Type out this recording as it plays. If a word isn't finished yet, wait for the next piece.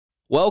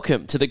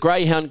Welcome to the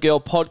Greyhound Girl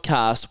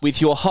podcast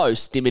with your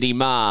host, Dimity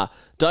Ma.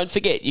 Don't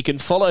forget, you can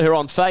follow her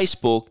on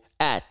Facebook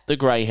at The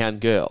Greyhound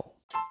Girl.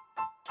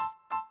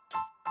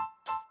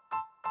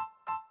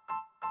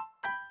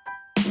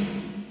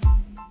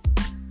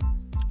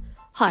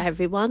 Hi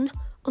everyone.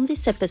 On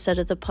this episode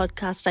of the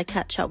podcast, I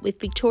catch up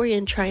with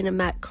Victorian trainer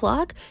Matt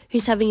Clark,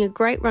 who's having a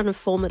great run of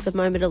form at the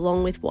moment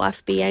along with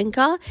wife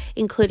Bianca,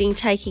 including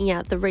taking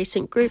out the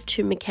recent Group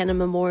 2 McKenna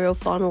Memorial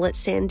Final at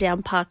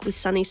Sandown Park with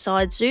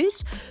Sunnyside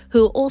Zeus,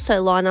 who will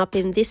also line up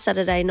in this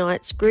Saturday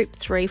night's Group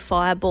 3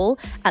 Fireball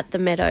at the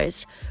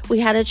Meadows. We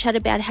had a chat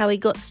about how he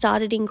got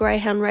started in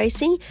greyhound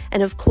racing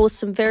and of course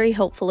some very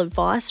helpful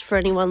advice for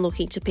anyone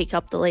looking to pick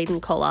up the lead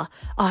and collar.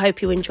 I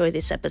hope you enjoy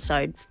this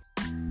episode.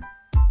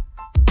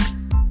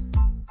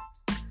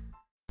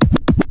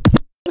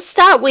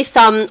 Start with,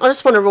 I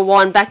just want to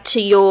rewind back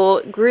to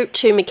your Group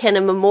 2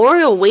 McKenna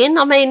Memorial win.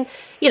 I mean,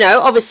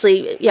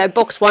 obviously,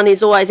 box one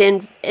is always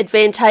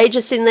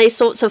advantageous in these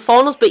sorts of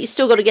finals, but you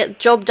still got to get the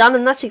job done,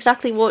 and that's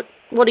exactly what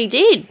he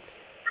did.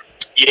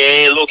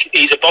 Yeah, look,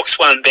 he's a box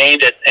one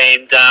bandit,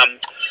 and I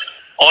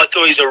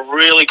thought he's a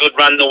really good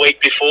run the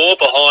week before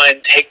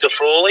behind Hector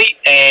Frawley,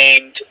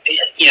 and,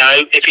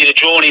 if he'd have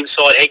drawn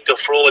inside Hector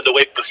Frawley the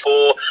week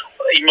before,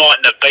 he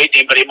mightn't have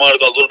beaten him, but he might have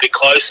got a little bit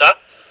closer.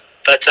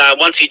 But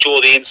once he drew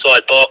the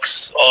inside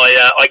box,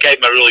 I gave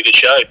him a really good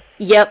show.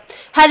 Yep.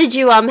 How did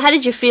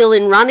you feel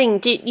in running?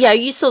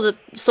 You saw the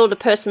sort of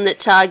person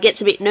that gets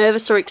a bit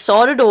nervous or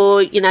excited,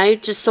 or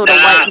just sort of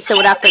wait and see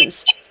what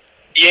happens?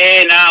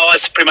 Yeah, no, I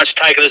pretty much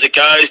take it as it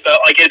goes. But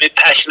I get a bit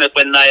passionate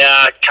when they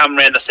come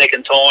around the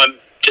second time,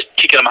 just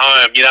kicking them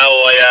home.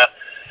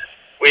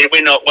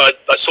 When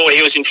I saw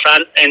he was in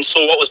front and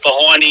saw what was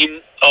behind him,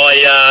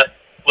 I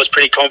was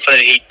pretty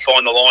confident he'd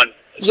find the line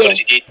as good as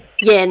he did.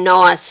 Yeah,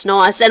 nice.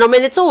 And I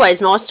mean, it's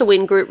always nice to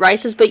win group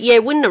races, but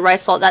winning a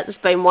race like that that's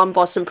been won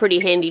by some pretty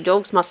handy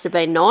dogs must have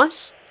been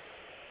nice.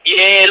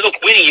 Yeah, look,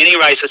 winning any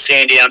race at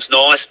Sandown's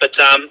nice, but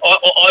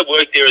I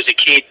worked there as a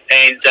kid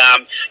and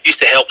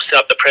used to help set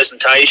up the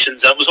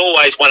presentations. It was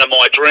always one of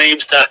my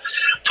dreams to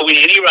win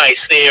any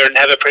race there and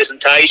have a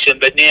presentation,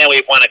 but now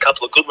we've won a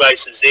couple of good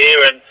races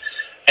there, and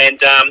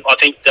I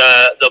think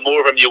the more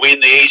of them you win,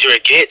 the easier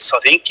it gets, I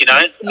think, to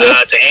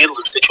handle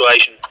the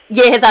situation.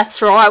 Yeah,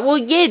 that's right. Well,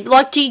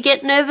 do you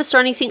get nervous or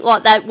anything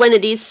like that when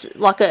it is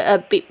like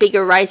a bit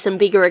bigger race and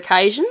bigger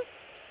occasion?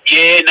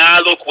 Yeah, no,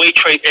 look, we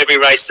treat every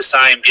race the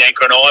same,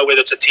 Bianca and I, whether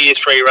it's a Tier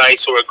 3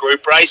 race or a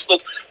group race.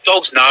 Look,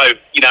 dogs know,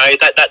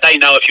 that they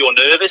know if you're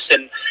nervous,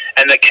 and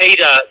the key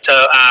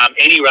to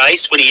any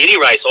race, winning any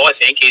race, I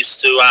think,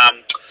 is to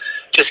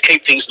just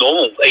keep things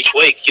normal each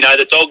week.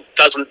 The dog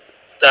doesn't,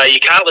 you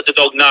can't let the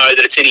dog know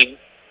that it's any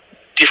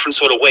different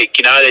sort of week.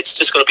 It's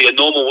just got to be a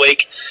normal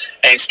week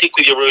and stick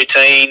with your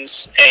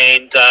routines,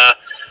 and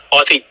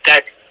I think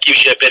that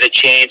gives you a better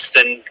chance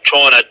than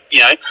trying to,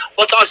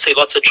 I see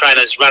lots of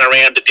trainers run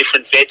around to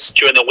different vets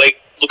during the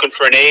week looking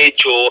for an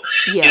edge, or,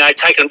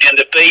 taking them down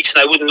to the beach,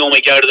 and they wouldn't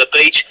normally go to the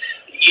beach.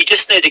 You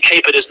just need to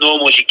keep it as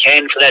normal as you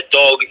can for that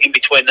dog in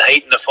between the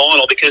heat and the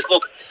final, because,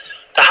 look,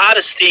 the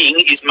hardest thing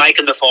is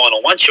making the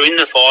final. Once you're in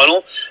the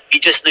final, you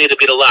just need a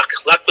bit of luck.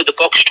 Luck with the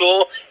box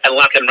draw and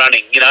luck in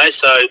running,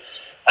 so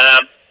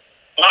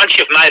once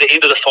you've made it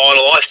into the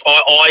final,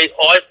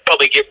 I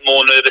probably get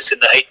more nervous in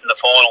the heat than the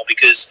final,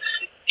 because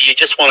you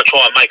just want to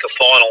try and make a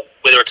final,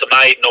 whether it's a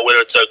maiden or whether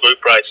it's a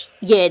group race.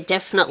 Yeah,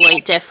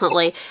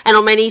 definitely. And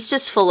I mean, he's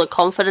just full of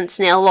confidence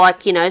now,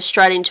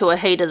 straight into a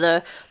heat of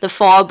the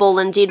fireball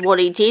and did what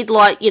he did.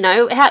 What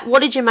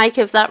did you make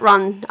of that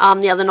run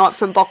the other night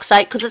from box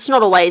 8? Because it's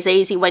not always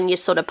easy when you're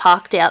sort of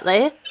parked out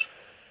there.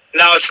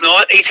 No, it's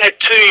not. He's had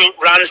 2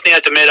 runs now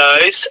at the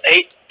Meadows.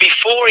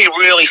 Before he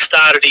really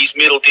started his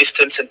middle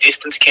distance and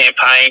distance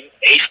campaign,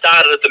 he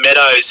started at the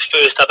Meadows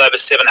first up over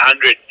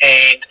 700.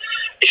 And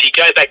if you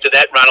go back to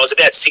that run, it was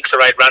about 6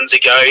 or 8 runs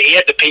ago. He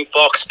had the pink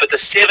box, but the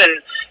 7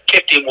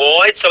 kept him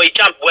wide. So he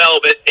jumped well,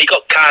 but he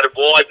got carted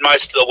wide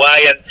most of the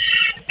way.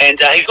 And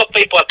he got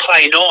beat by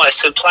Play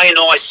Nice. And Play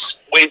Nice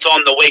went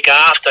on the week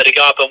after to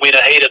go up and win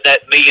a heat of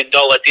that $1 million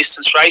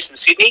distance race in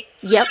Sydney.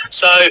 Yep.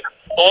 So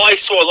I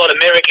saw a lot of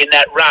merit in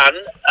that run.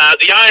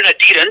 The owner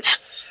didn't.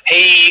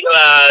 He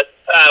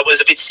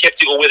was a bit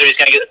sceptical whether he's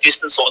going to get the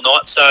distance or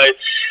not, so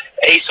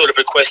he sort of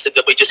requested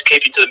that we just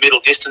keep him to the middle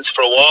distance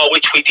for a while,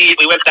 which we did.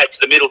 We went back to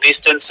the middle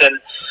distance, and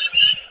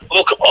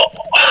look,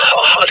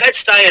 I've had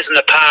stayers in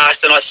the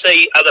past, and I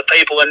see other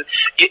people, and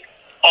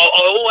I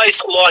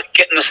always like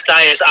getting the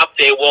stayers up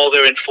there while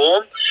they're in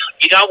form.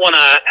 You don't want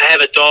to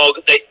have a dog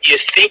that you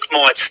think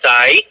might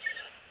stay,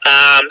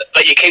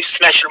 but you keep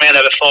smashing around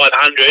over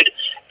 500,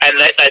 and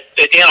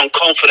they're down on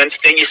confidence,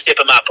 then you step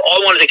them up. I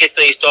wanted to get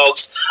these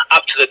dogs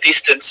up to the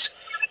distance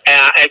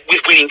and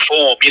with winning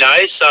form,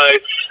 So,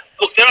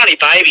 look, they're only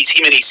babies,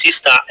 him and his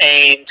sister,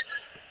 and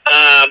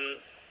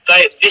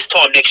this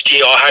time next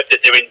year I hope that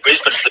they're in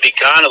Brisbane for the big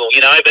carnival,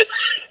 but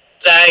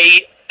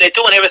they're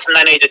doing everything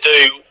they need to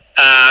do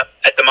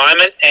at the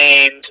moment,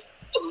 and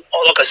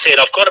like I said,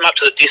 I've got them up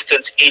to the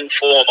distance in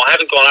form. I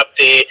haven't gone up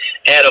there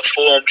out of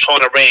form trying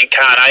to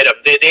reincarnate them.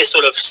 They're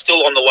sort of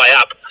still on the way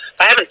up.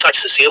 They haven't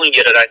touched the ceiling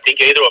yet, I don't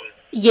think, either of them.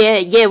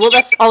 Yeah. Well,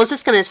 I was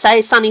just going to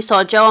say,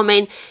 Sunnyside Joe. I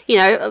mean,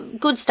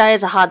 good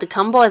stayers are hard to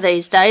come by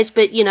these days.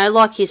 But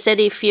like you said,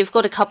 if you've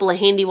got a couple of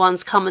handy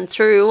ones coming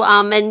through,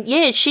 and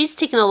yeah, she's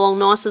ticking along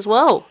nice as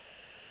well.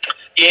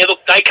 Yeah,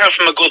 look, they come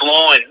from a good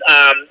line.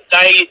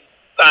 They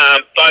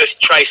both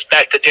trace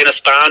back to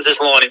Dennis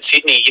Barnes's line in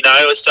Sydney.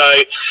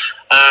 So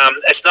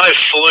it's no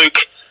fluke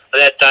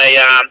that they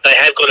have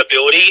got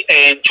ability.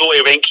 And Joy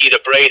Renke, the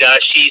breeder,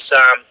 she's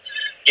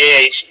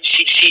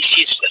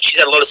she's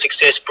had a lot of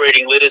success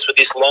breeding litters with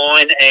this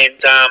line, and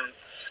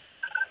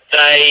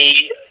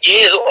we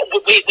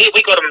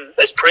got them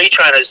as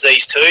pre-trainers,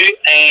 these two,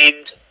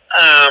 and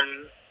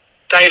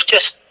they've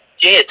just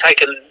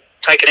taken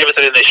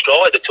everything in their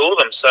stride, the two of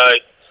them. So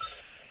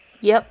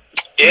yep.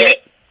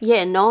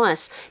 Yeah,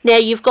 nice. Now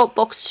you've got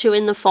box 2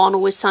 in the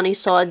final with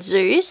Sunnyside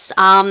Zeus.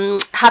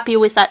 Happy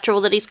with that draw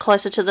that he's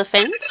closer to the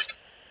fence?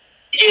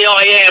 Yeah,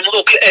 I am.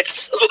 Look,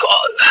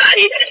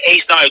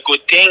 he's no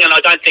good thing, and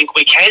I don't think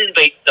we can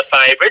beat the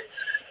favourite.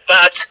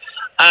 But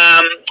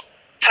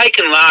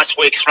taking last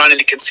week's run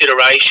into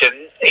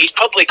consideration, he's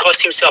probably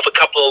cost himself a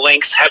couple of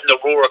lengths having to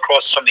roar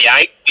across from the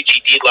 8, which he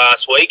did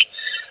last week.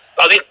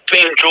 I think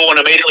being drawn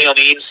immediately on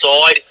the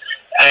inside,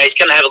 he's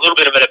going to have a little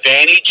bit of an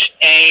advantage.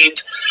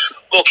 And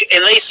look,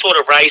 in these sort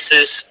of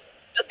races,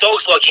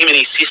 dogs like him and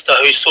his sister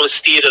who sort of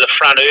steer to the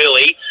front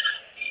early,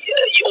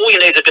 all you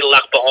need is a bit of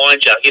luck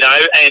behind you,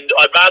 and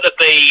I'd rather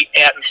be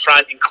out in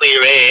front in clear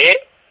air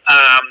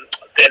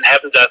than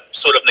having to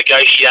sort of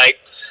negotiate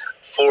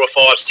 4 or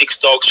 5, 6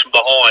 dogs from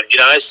behind,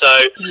 So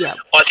yeah.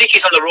 I think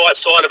he's on the right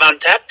side of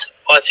Untapped.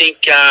 I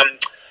think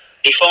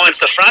he finds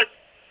the front,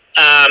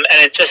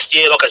 and it just,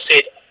 like I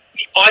said,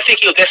 I think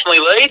he'll definitely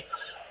lead,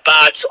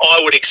 but I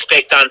would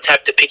expect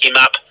Untapped to pick him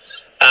up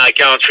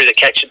going through the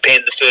catch and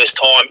pen the first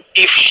time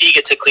if she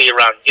gets a clear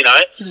run,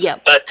 Yeah.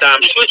 But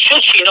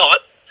should she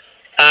not,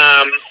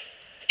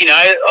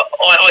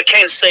 I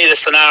can see the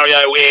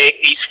scenario where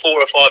he's 4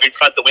 or 5 in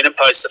front of the winning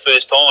post the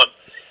first time.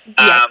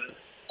 Yeah.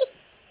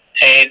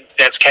 And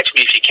that's catch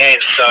me if you can.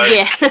 So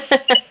yeah.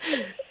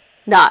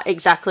 No,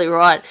 exactly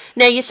right.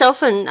 Now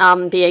yourself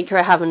and Bianca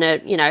are having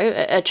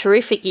a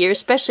terrific year,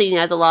 especially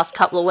the last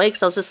couple of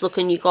weeks. I was just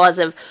looking, you guys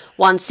have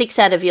won 6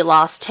 out of your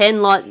last 10.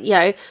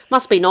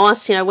 Must be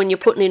nice, when you're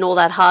putting in all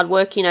that hard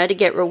work, to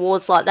get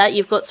rewards like that.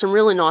 You've got some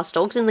really nice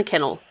dogs in the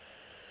kennel.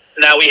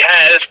 No, we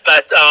have,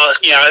 but, I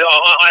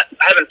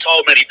haven't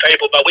told many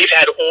people, but we've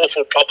had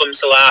awful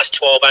problems the last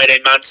 12,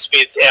 18 months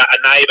with a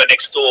neighbour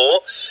next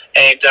door.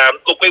 And,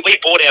 look, we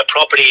bought our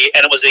property,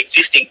 and it was an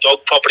existing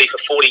dog property for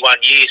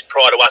 41 years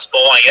prior to us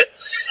buying it,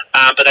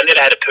 but they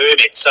never had a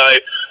permit. So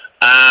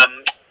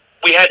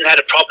we hadn't had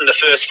a problem the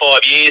first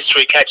 5 years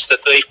through Catch the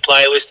Thief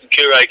playlist and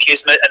Kuro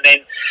Kismet, and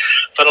then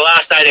for the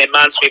last 18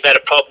 months we've had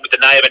a problem with the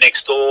neighbour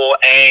next door,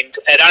 and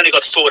it only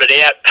got sorted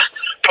out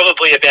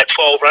probably about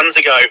 12 runs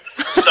ago.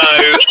 So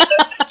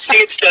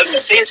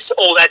since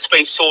all that's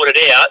been sorted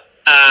out,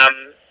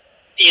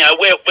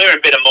 we're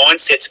in better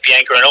mindsets,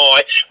 Bianca and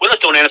I. We're not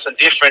doing anything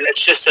different.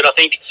 It's just that I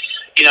think,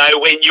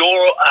 when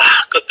you're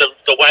got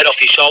the weight off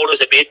your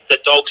shoulders a bit, the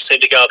dogs seem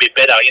to go a bit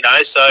better,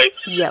 So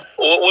yep.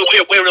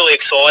 we're really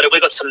excited.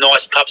 We've got some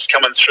nice pups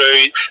coming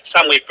through.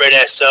 Some we've bred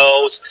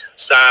ourselves.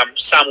 Some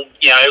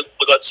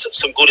we've got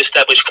some good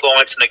established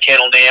clients in the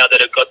kennel now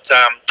that have got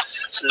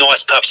some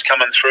nice pups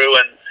coming through.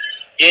 And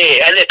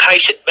and they're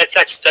patient.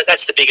 That's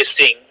the biggest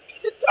thing.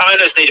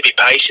 Owners need to be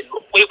patient.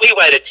 We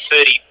waited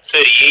 30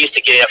 years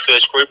to get our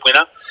first group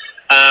winner.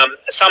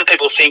 Some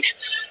people think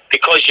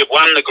because you've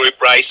won the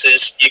group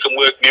races, you can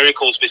work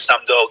miracles with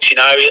some dogs,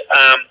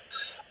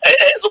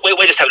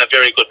 We're just having a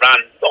very good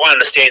run. I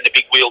understand the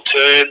big wheel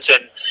turns,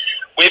 and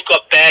we've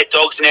got bad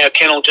dogs in our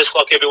kennel just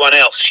like everyone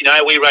else.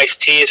 We race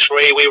tier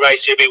 3, we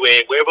race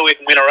everywhere. Wherever we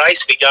can win a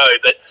race, we go.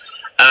 But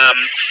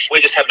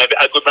we're just having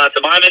a good run at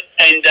the moment,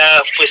 and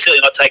we're certainly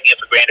not taking it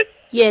for granted.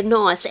 Yeah,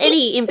 nice.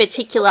 Any in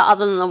particular,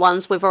 other than the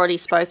ones we've already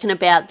spoken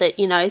about, that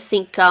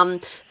think are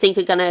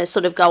going to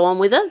sort of go on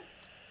with it?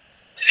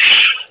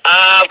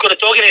 I've got a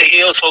dog in our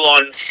Healesville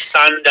on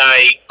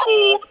Sunday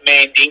called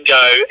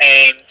Mandingo,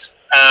 and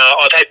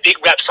I've had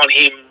big raps on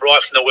him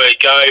right from the word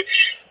go.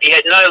 He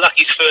had no luck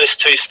his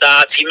first 2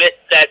 starts. He met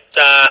that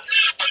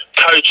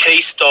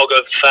Cochise dog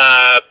of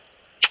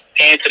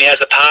Anthony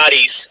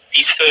Azzopardi's,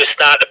 his first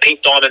start at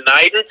Pink Diamond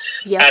Maiden,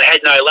 yep. and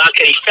had no luck.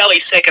 And he fell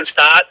his second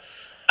start.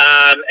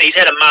 He's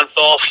had a month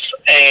off,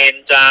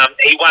 and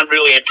he won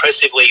really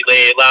impressively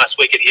there last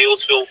week at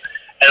Healesville,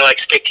 and I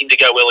expect him to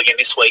go well again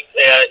this week.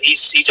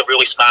 He's a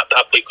really smart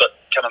pup we've got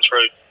coming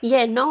through.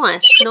 Yeah,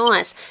 nice.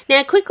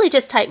 Now, quickly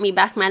just take me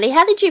back, Maddie.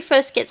 How did you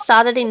first get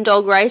started in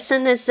dog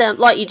racing? As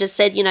like you just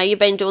said, you've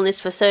been doing this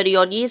for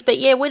 30-odd years, but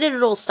where did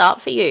it all start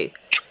for you?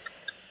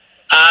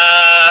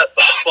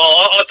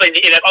 Well, I've been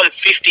in it. I'm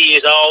 50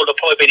 years old. I've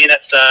probably been in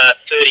it for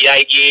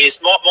 38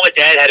 years. My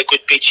dad had a good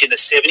bitch in the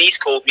 70s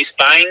called Miss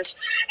Baines.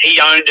 He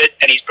owned it,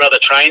 and his brother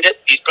trained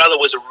it. His brother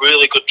was a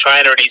really good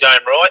trainer in his own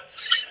right.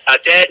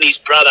 Dad and his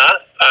brother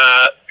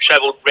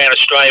travelled around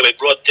Australia with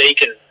Rod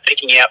Deacon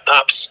picking out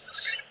pups.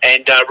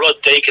 And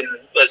Rod Deacon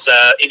was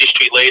an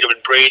industry leader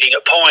in breeding,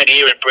 a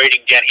pioneer in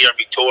breeding down here in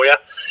Victoria.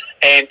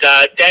 And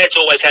Dad's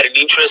always had an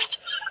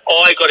interest.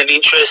 I got an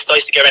interest. I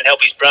used to go around and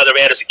help his brother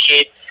out as a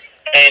kid,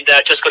 and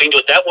just got into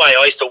it that way.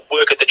 I used to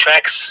work at the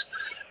tracks,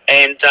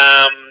 and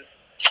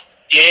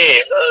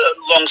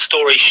long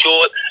story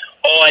short,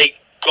 I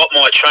got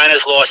my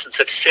trainer's license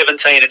at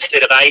 17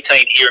 instead of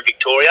 18 here in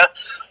Victoria.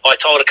 I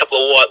told a couple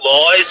of white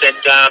lies, and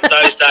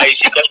those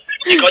days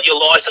you got your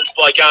license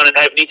by going and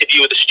having an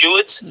interview with the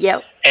stewards.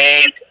 Yep.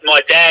 And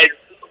my dad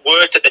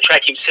worked at the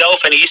track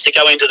himself, and he used to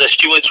go into the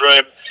stewards'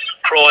 room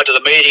prior to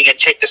the meeting and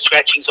check the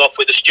scratchings off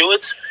with the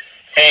stewards.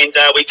 And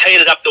we teed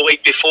it up the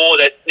week before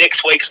that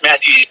next week's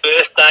Matthew's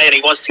birthday, and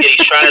he wants to get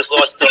his trainer's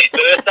license on his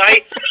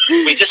birthday.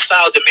 We just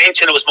failed to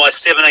mention it was my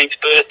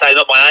 17th birthday,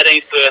 not my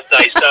 18th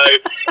birthday. So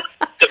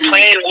the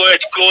plan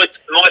worked good.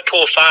 My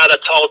poor father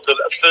told the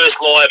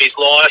first lie of his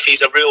life.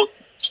 He's a real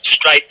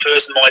straight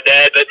person, my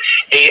dad, but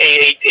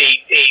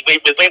he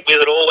went with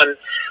it all. And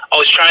I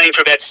was training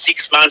for about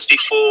 6 months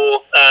before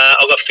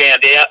I got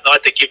found out, and I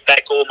had to give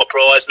back all my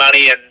prize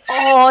money. And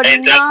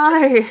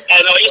no! And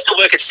I used to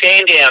work at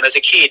Sandown as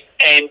a kid,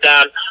 and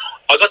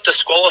I got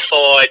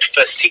disqualified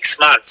for 6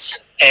 months.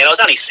 And I was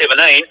only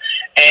 17,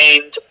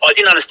 and I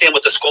didn't understand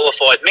what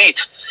disqualified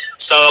meant.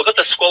 So I got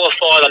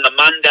disqualified on the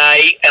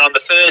Monday, and on the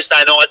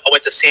Thursday night I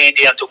went to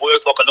Sandown to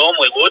work like I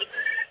normally would.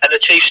 And the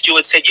chief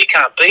steward said, "You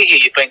can't be here,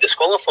 you've been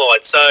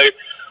disqualified." So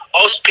I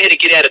was prepared to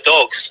get out of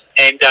dogs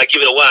and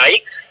give it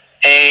away.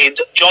 And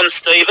John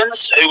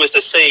Stevens, who was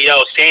the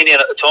CEO of Sandown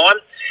at the time,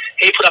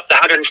 he put up the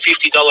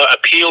 $150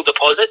 appeal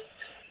deposit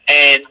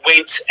and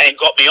went and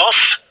got me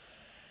off.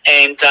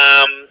 And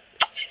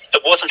if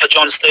it wasn't for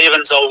John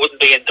Stevens, I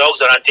wouldn't be in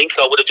dogs, I don't think.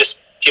 I would have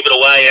just given it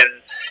away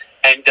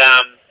and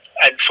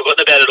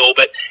forgotten about it all.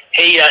 But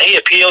he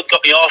appealed,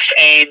 got me off,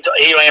 and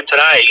here I am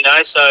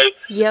today, So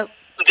yep.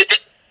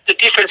 The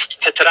difference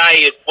to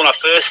today, when I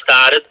first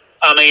started,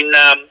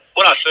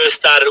 when I first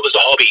started, it was a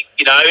hobby,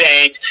 and I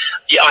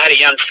had a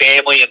young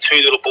family and 2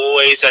 little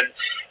boys, and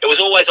it was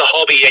always a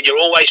hobby, and you're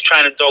always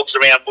training dogs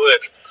around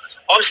work.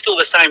 I'm still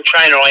the same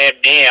trainer I am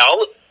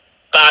now,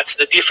 but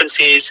the difference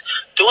is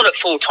doing it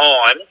full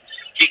time,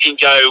 you can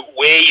go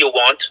where you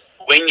want,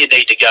 when you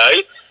need to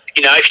go.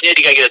 If you need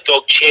to go get a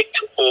dog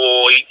checked,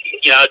 or,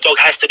 a dog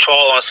has to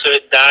trial on a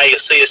certain day or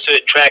see a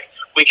certain track,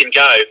 we can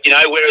go,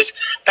 whereas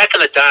back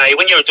in the day,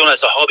 when you were doing it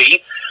as a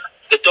hobby,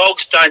 the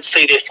dogs don't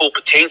see their full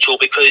potential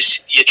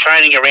because you're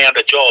training around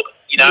a job,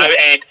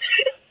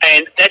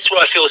 and that's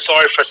where I feel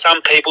sorry for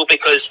some people,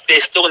 because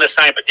they're still in the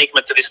same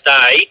predicament to this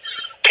day.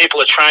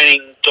 People are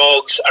training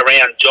dogs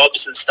around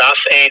jobs and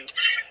stuff, and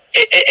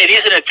it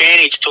is an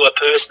advantage to a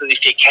person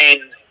if you can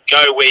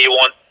go where you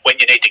want when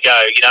you need to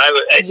go,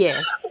 Yeah.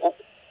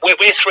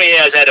 We're 3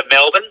 hours out of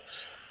Melbourne,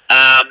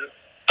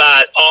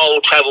 but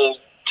I'll travel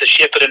to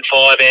Shepparton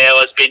 5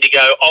 hours,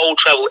 Bendigo. I'll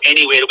travel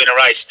anywhere to win a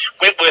race.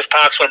 Wentworth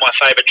Park's one of my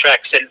favourite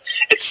tracks, and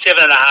it's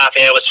 7.5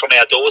 hours from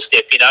our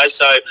doorstep,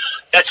 So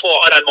that's why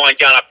I don't mind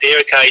going up there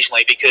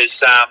occasionally,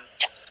 because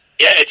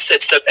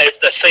it's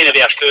the scene of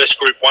our first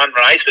Group 1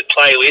 race with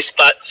Playlist.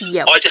 But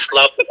yep. I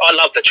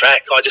love the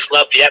track. I just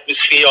love the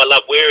atmosphere. I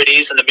love where it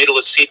is in the middle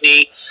of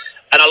Sydney.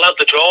 And I love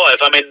the drive.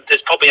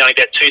 There's probably only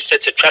about 2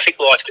 sets of traffic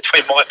lights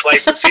between my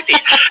place and Sydney.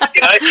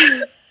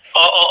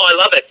 I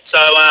love it. So,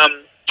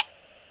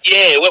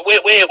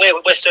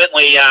 we're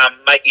certainly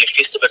making a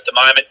fist of it at the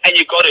moment. And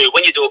you've got to,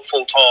 when you do it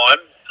full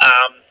time,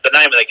 the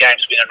name of the game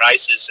is winning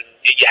races, and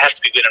you have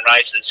to be winning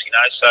races,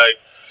 So,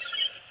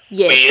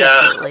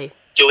 definitely.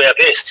 Do our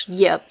best.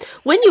 Yeah.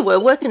 When you were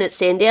working at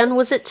Sandown,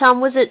 was it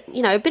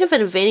a bit of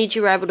an advantage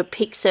you were able to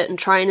pick certain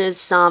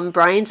trainers'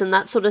 brains and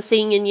that sort of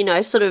thing,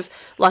 and sort of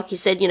like you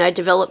said,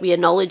 develop your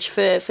knowledge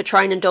for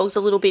training dogs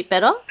a little bit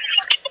better?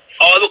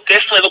 Oh, look,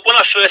 definitely. Look, when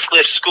I first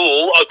left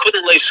school, I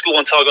couldn't leave school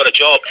until I got a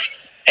job,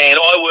 and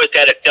I worked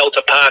out at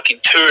Delta Park in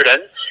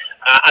Tooradin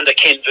under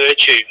Ken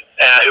Virtue,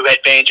 who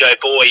had Banjo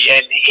Boy,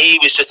 and he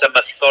was just a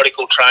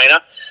methodical trainer.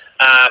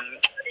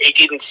 He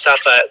didn't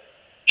suffer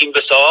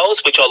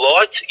imbeciles, which I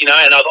liked, and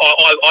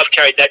I've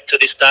carried that to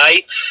this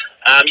day.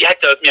 You had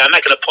to,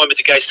 make an appointment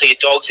to go see your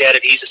dogs out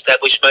at his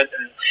establishment,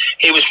 and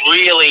he was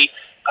really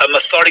a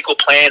methodical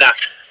planner.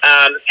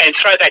 And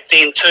throw back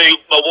then too,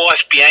 my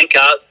wife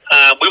Bianca,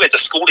 we went to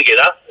school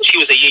together. She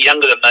was a year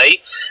younger than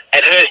me,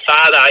 and her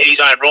father, in his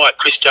own right,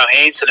 Chris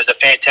Johansson, is a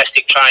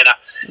fantastic trainer.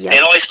 Yep.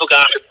 And I used to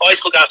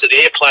look after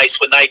their place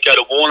when they go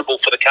to Warrnambool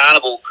for the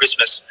carnival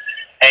Christmas,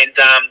 and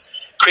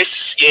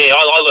Chris,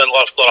 I learned a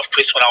lot of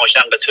Chris when I was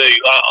younger too.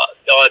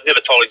 I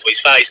never told him to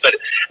his face, but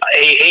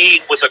he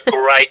was a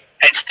great,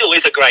 and still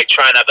is a great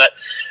trainer. But,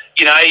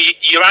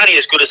 you're only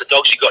as good as the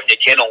dogs you got in your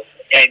kennel.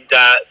 And,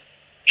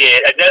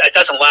 it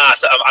doesn't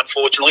last,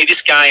 unfortunately.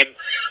 This game,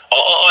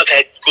 I've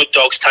had good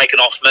dogs taken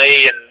off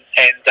me,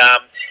 and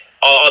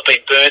I've been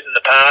burnt in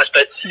the past,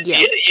 but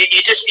you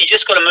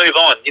just got to move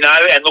on,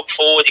 and look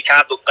forward. You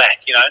can't look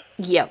back,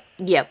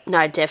 Yep,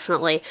 no,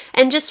 definitely.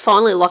 And just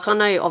finally, like, I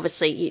know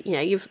obviously,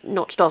 you've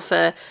notched off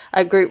a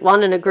Group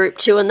 1 and a Group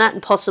 2 and that,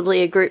 and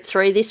possibly a Group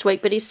 3 this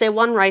week, but is there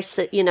one race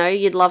that,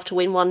 you'd love to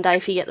win one day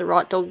if you get the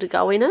right dog to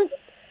go in it?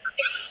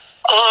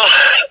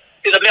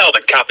 The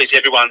Melbourne Cup is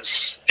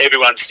everyone's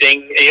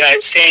thing.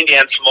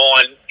 Sandown for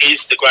mine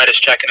is the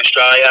greatest track in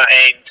Australia,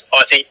 and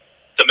I think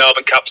the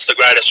Melbourne Cup's the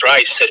greatest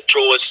race. It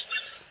draws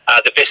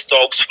the best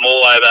dogs from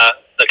all over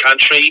the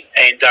country,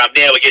 and now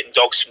we're getting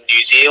dogs from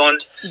New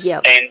Zealand.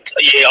 Yep. And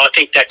I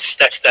think that's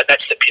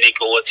the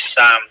pinnacle. It's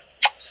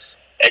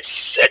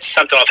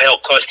something I've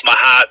held close to my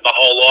heart my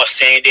whole life.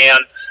 Sandown.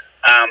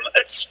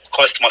 It's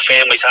close to my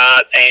family's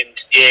heart,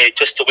 and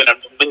just to win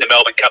the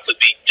Melbourne Cup would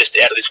be just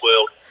out of this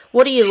world.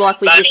 What do you like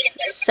with your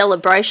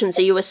celebrations?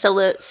 Are you a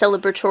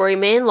celebratory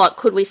man? Like,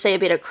 could we see a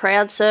bit of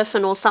crowd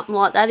surfing or something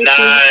like that? No,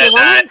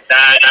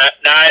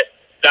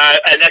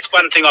 and that's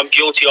one thing I'm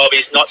guilty of,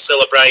 is not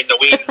celebrating the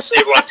wins.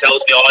 Everyone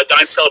tells me, I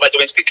don't celebrate the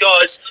wins,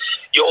 because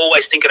you're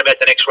always thinking about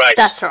the next race.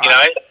 That's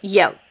right.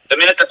 Yeah. The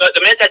minute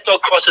that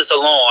dog crosses the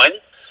line,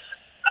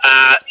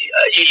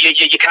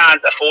 you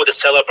can't afford to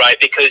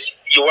celebrate, because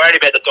you're worried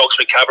about the dog's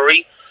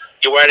recovery.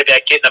 You're worried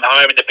about getting them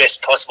home in the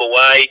best possible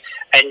way,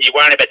 and you're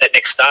worried about that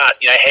next start.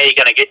 How are you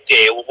going to get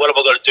there? Well, what have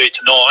I got to do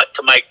tonight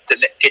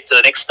to get to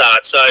the next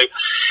start? So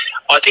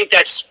I think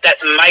that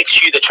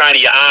makes you the trainer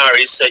you are,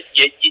 is that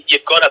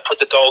you've got to put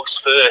the dogs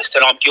first,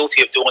 and I'm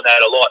guilty of doing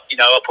that a lot.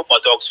 I put my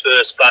dogs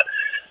first, but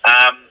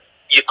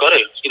you've got to.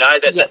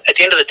 At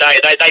the end of the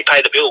day, they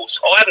pay the bills.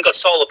 I haven't got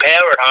solar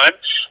power at home,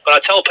 but I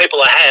tell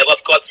people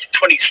I've got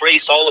 23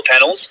 solar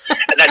panels,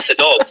 and that's the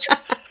dogs,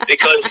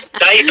 because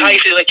they pay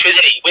for the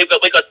electricity. We've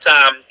got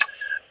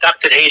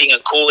ducted heating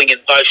and cooling in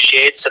both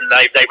sheds, and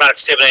they run at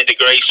 17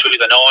 degrees through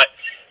the night,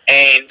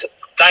 and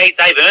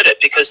they've earned it,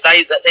 because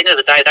at the end of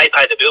the day, they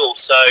pay the bills.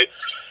 So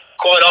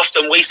quite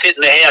often we sit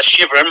in the house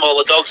shivering while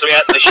the dogs are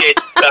out in the shed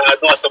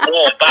nice and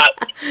warm,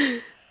 but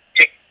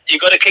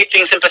you've got to keep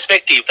things in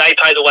perspective. They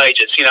pay the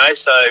wages,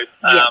 so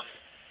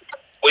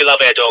we love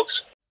our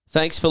dogs.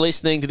 Thanks for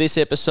listening to this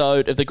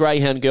episode of the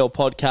Greyhound Girl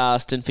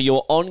podcast, and for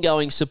your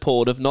ongoing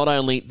support of not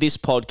only this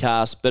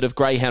podcast but of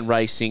greyhound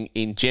racing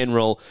in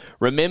general.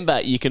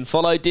 Remember, you can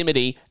follow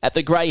Dimity at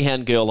the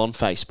Greyhound Girl on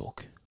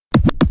Facebook.